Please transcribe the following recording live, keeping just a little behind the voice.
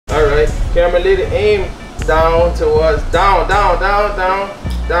Camera lady, aim down towards, down.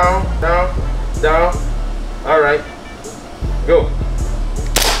 All right, go.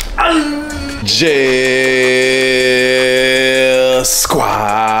 Jail Squad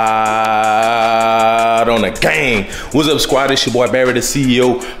on the gang. What's up, squad? It's your boy Barry the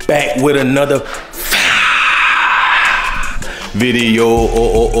CEO, back with another video.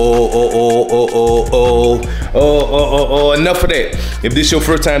 Enough of that. If this is your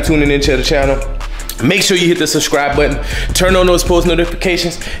first time tuning into the channel, make sure you hit the subscribe button, turn on those post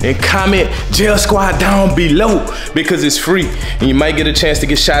notifications, and comment Jail Squad down below because it's free. And you might get a chance to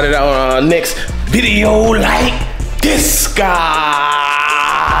get shouted out on our next video like this guy,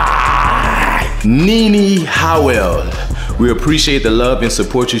 Nini Howell. We appreciate the love and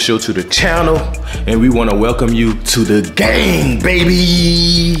support you show to the channel, and we want to welcome you to the gang,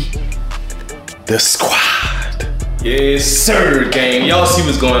 baby. The squad. Yes, sir, gang. Y'all see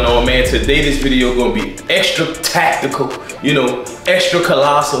what's going on, man. Today, this video gonna be extra tactical, you know, extra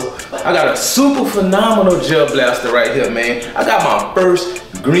colossal. I got a super phenomenal gel blaster right here, man. I got my first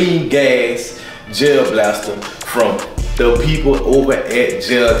green gas gel blaster from the people over at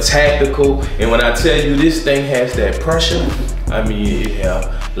Gel Tactical. And when I tell you this thing has that pressure, I mean, it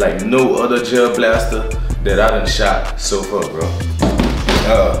have like no other gel blaster that I done shot so far, bro.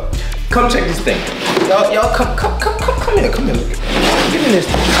 Come check this thing. Y'all come here. Give me this.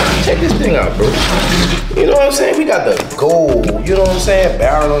 Check this thing out, bro. You know what I'm saying? We got the gold, you know what I'm saying?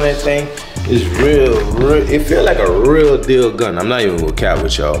 Barrel on that thing. It's real. It feel like a real deal gun. I'm not even gonna cap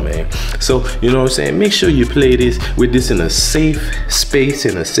with y'all, man. So, you know what I'm saying? Make sure you play this with this in a safe space,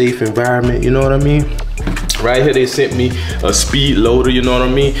 in a safe environment, you know what I mean? Right here, they sent me a speed loader, you know what I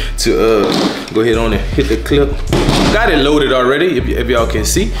mean? To go ahead on and hit the clip. Got it loaded already, if y'all can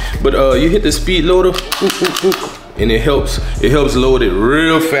see. But you hit the speed loader, and it helps load it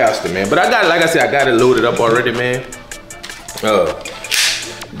real faster, man. But I got, like I said, I got it loaded up already, man.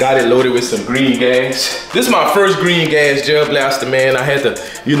 Got it loaded with some green gas. This is my first green gas gel blaster, man. I had to,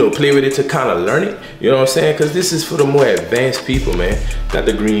 you know, play with it to kind of learn it. You know what I'm saying? Because this is for the more advanced people, man. Got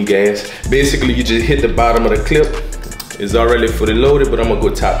the green gas. Basically, you just hit the bottom of the clip. It's already fully loaded, but I'm gonna go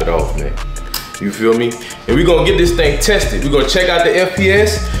top it off, man. You feel me? And we're gonna get this thing tested. We're gonna check out the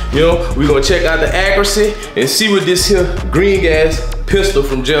FPS, you know, we're gonna check out the accuracy and see what this here green gas pistol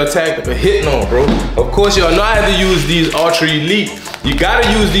from Gel Tactical hitting on, bro. Of course, y'all know I had to use these Ultra Elite. You gotta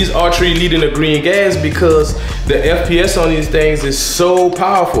use these Ultra Elite in the green gas because the FPS on these things is so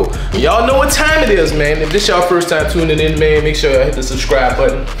powerful. Y'all know what time it is, man. If this y'all first time tuning in, man, make sure you hit the subscribe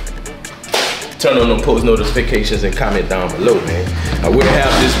button. Turn on them post notifications and comment down below, man. I will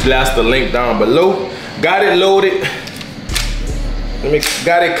have this blaster link down below. Got it loaded.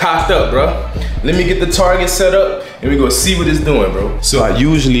 Got it cocked up, bro. Let me get the target set up and we gonna see what it's doing, bro. So I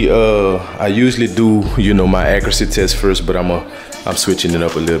usually do, you know, my accuracy test first, but I'm switching it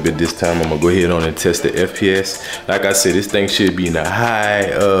up a little bit this time. I'm gonna go ahead on and test the FPS. Like I said, this thing should be in the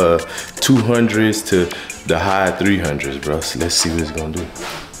high 200s to the high 300s, bro. So let's see what it's gonna do.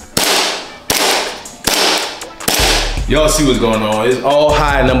 Y'all see what's going on. It's all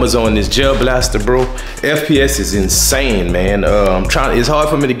high numbers on this gel blaster, bro. FPS is insane, man. It's hard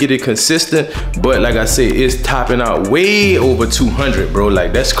for me to get it consistent, but like I said, it's topping out way over 200, bro.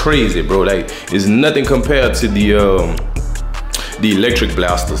 Like, that's crazy, bro. Like, it's nothing compared to the electric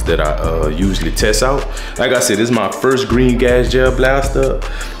blasters that I usually test out. Like I said, this is my first green gas gel blaster,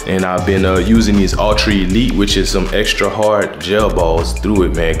 and I've been using these Ultra Elite, which is some extra hard gel balls through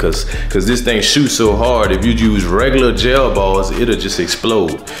it, man, cause this thing shoots so hard. If you use regular gel balls, it'll just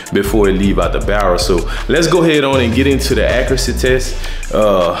explode before it leave out the barrel. So let's go ahead on and get into the accuracy test.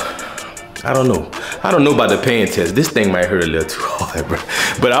 I don't know about the pan test. This thing might hurt a little too hard, bro.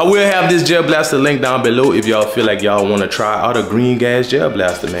 But I will have this gel blaster link down below if y'all feel like y'all want to try out a green gas gel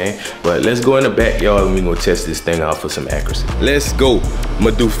blaster, man. But let's go in the back, y'all, and we gonna test this thing out for some accuracy. Let's go. I'm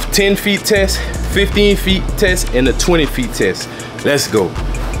gonna do 10 feet test, 15 feet test, and a 20 feet test. Let's go.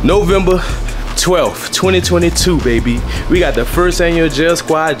 November 12th, 2022, baby. We got the first annual Gel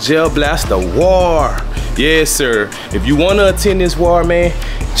Squad Gel Blaster War. Yes, sir. If you want to attend this war, man,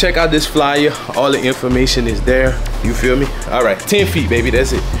 check out this flyer. All the information is there. You feel me? All right, 10 feet, baby.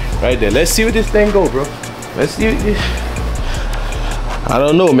 That's it right there. Let's see what this thing go, bro. Let's see what this... I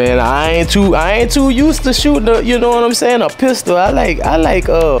don't know, man. I ain't too used to shooting a, you know what I'm saying, a pistol. I like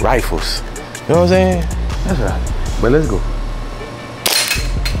rifles. You know what I'm saying? That's right. But let's go.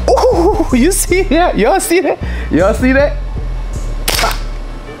 Ooh, you see that? Y'all see that? Y'all see that?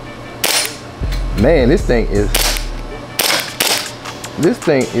 Man, this thing is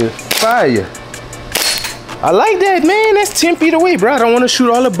fire. I like that, man. That's 10 feet away, bro. I don't want to shoot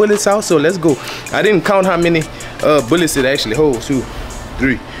all the bullets out, so let's go. I didn't count how many bullets it actually holds. 2,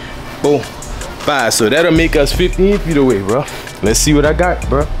 3, 4, 5. So that'll make us 15 feet away, bro. Let's see what I got,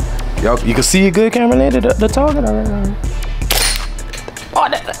 bro. Y'all, you can see a good, camera lady, the target. All right. Oh,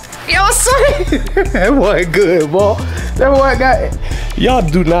 yo, son. That boy good, boy. That boy got it. Y'all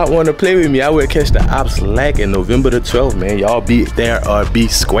do not want to play with me. I will catch the ops lack in November the 12th, man. Y'all be there or be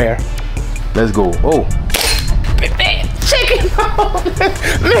square. Let's go. Oh. Chicken.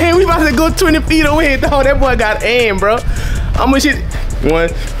 Man, we about to go 20 feet away, dog. That boy got aim, bro. How much it? 1,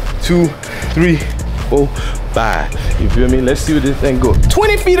 2, 3, 4, 5. You feel me? Let's see what this thing goes.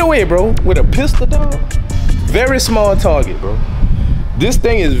 20 feet away, bro. With a pistol, dog. Very small target, bro. This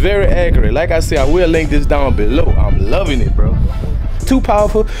thing is very accurate. Like I said, I will link this down below. I'm loving it, bro. Too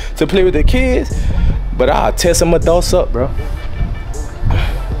powerful to play with the kids, but I'll test some adults up, bro.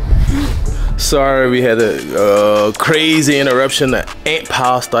 Sorry, we had a crazy interruption. The ant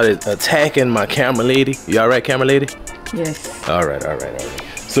pile started attacking my camera lady. You all right, camera lady? Yes. All right.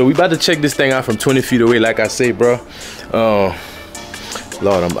 So we about to check this thing out from 20 feet away, like I say, bro.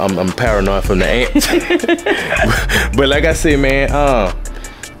 Lord, I'm paranoid from the ants. But like I say, man,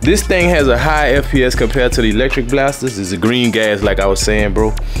 this thing has a high FPS compared to the electric blasters. It's a green gas, like I was saying,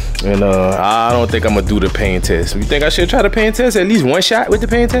 bro. And I don't think I'm gonna do the pain test. You think I should try the pain test? At least one shot with the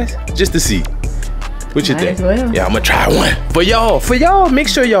pain test? Just to see. What you think? Well. Yeah, I'm gonna try one. For y'all, make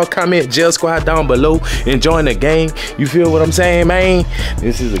sure y'all comment Jail Squad down below and join the gang. You feel what I'm saying, man?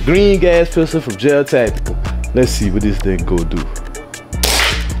 This is a green gas pistol from Jail Tactical. Let's see what this thing go do.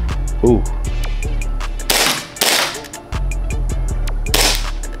 Ooh.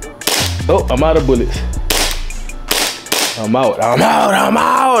 Oh, I'm out of bullets. I'm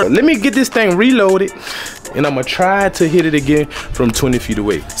out. Let me get this thing reloaded, and I'm gonna try to hit it again from 20 feet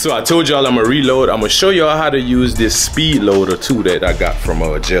away. So I told y'all I'm gonna reload. I'm gonna show y'all how to use this speed loader too that I got from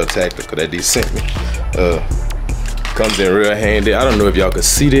Jail Tactical that they sent me. Comes in real handy. I don't know if y'all can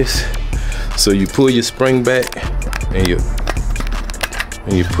see this. So you pull your spring back and you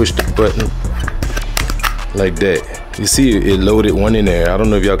push the button like that. You see it loaded one in there. I don't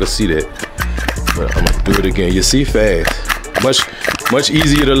know if y'all can see that, but I'm gonna do it again. You see, fast. Much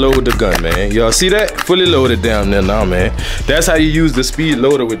easier to load the gun, man. Y'all see that? Fully loaded down there now, man. That's how you use the speed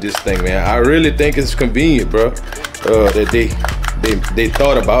loader with this thing, man. I really think it's convenient, bro. That they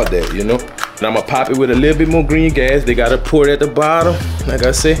thought about that, you know. And I'm gonna pop it with a little bit more green gas. They got a port at the bottom, like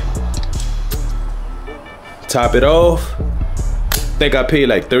I said. Top it off. I think I paid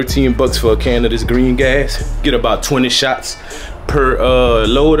like 13 bucks for a can of this green gas. Get about 20 shots per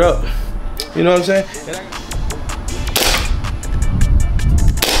load up. You know what I'm saying?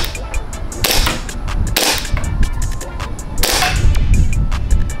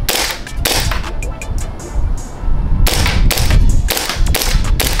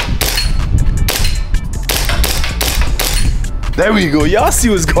 There we go. Y'all see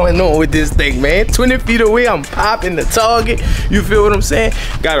what's going on with this thing, man. 20 feet away, I'm popping the target. You feel what I'm saying?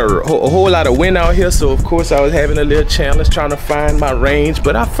 Got a whole lot of wind out here, so of course I was having a little challenge trying to find my range,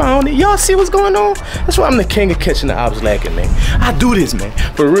 but I found it. Y'all see what's going on? That's why I'm the king of catching the ops lacking, man. I do this, man,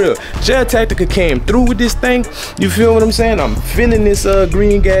 for real. Jail Tactical came through with this thing. You feel what I'm saying? I'm feeling this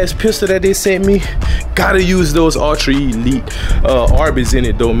green gas pistol that they sent me. Gotta use those Ultra Elite Arby's in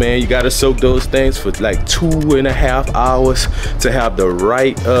it though, man. You gotta soak those things for like 2.5 hours to have the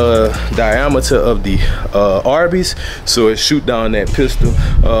right diameter of the Arby's, so it shoot down that pistol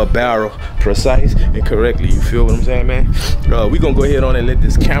barrel precise and correctly. You feel what I'm saying, man? We gonna go ahead on and let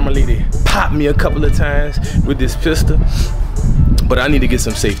this camera lady pop me a couple of times with this pistol, but I need to get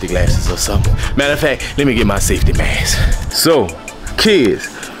some safety glasses or something. Matter of fact, let me get my safety mask. So, kids,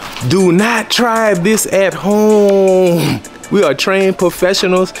 do not try this at home. We are trained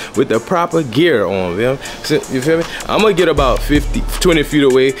professionals with the proper gear on, man. So, you feel me? I'm gonna get about 20 feet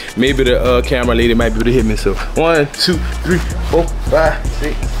away. Maybe the camera lady might be able to hit me. So 1, 2, 3, 4, 5,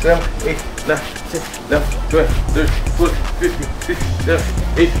 6, 7, 8, 9, 10, 11, 12, 13, 14, 15, 16, 17,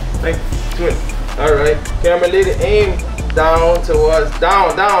 18, 19, 20. All right, camera lady, aim down towards,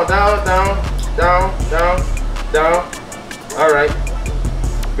 down. All right,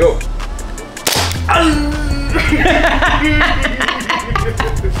 go.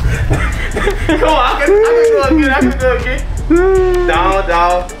 Come on, I can do it again.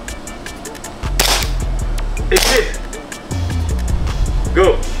 Down. It's it. Go.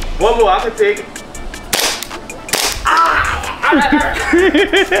 One more, I can take it.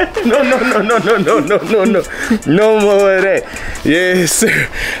 No. No more of that. Yes, sir.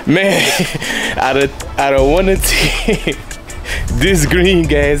 Man, out of 1 to 10, this green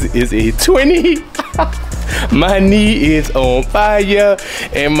gas is a 20. My knee is on fire,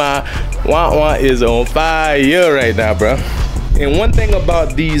 and my wah-wah is on fire right now, bro. And one thing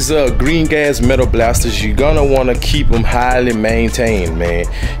about these green gas metal blasters, you're gonna wanna keep them highly maintained, man.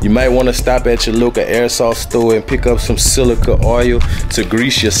 You might wanna stop at your local airsoft store and pick up some silica oil to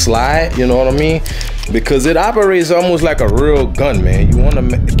grease your slide, you know what I mean? Because it operates almost like a real gun, man. You wanna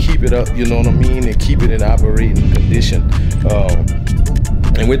keep it up, you know what I mean? And keep it in operating condition.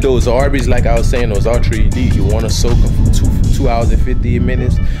 And with those Arby's, like I was saying, those Ultra Elite, you want to soak them for 2 hours and 15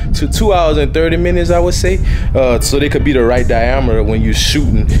 minutes to 2 hours and 30 minutes, I would say, so they could be the right diameter when you're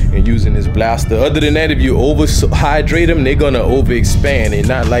shooting and using this blaster. Other than that, if you overhydrate them, they're gonna overexpand. They're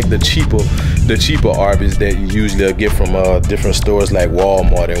not like the cheaper Arby's that you usually get from different stores like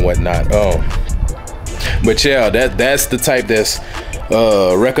Walmart and whatnot. But yeah, that's the type that's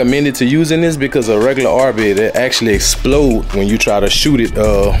recommended to using this, because a regular RB, it actually explode when you try to shoot it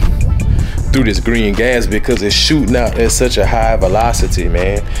through this green gas, because it's shooting out at such a high velocity,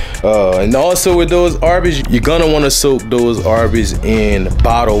 man. And also with those RBs, you're gonna want to soak those RBs in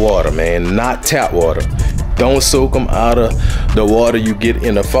bottled water, man, not tap water. Don't soak them out of the water you get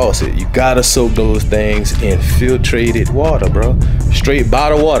in the faucet. You gotta soak those things in filtrated water, bro. Straight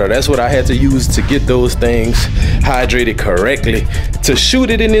bottled water. That's what I had to use to get those things hydrated correctly to shoot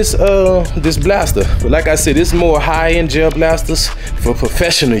it in this this blaster. But like I said, it's more high-end gel blasters for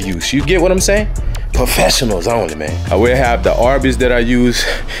professional use. You get what I'm saying? Professionals only, man. I will have the Arby's that I use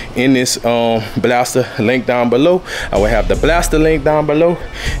in this blaster link down below. I will have the blaster link down below.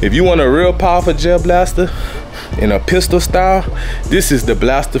 If you want a real powerful gel blaster in a pistol style, this is the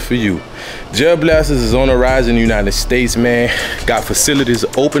blaster for you. Gel blasters is on the rise in the United States, man. Got facilities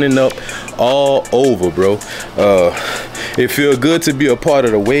opening up all over, bro. It feels good to be a part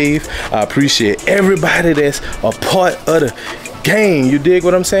of the wave. I appreciate everybody that's a part of the gang. You dig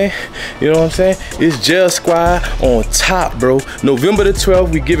what I'm saying? You know what I'm saying? It's Gel Squad on top, bro. November the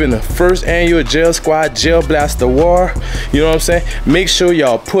 12th, we giving the first annual Gel Squad Gel Blaster War. You know what I'm saying? Make sure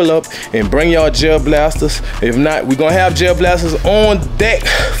y'all pull up and bring y'all gel blasters. If not, we're gonna have gel blasters on deck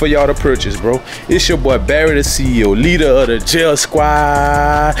for y'all to purchase, bro. It's your boy Barry the CEO, leader of the Gel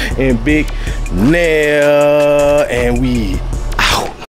Squad, and Big Nail, and we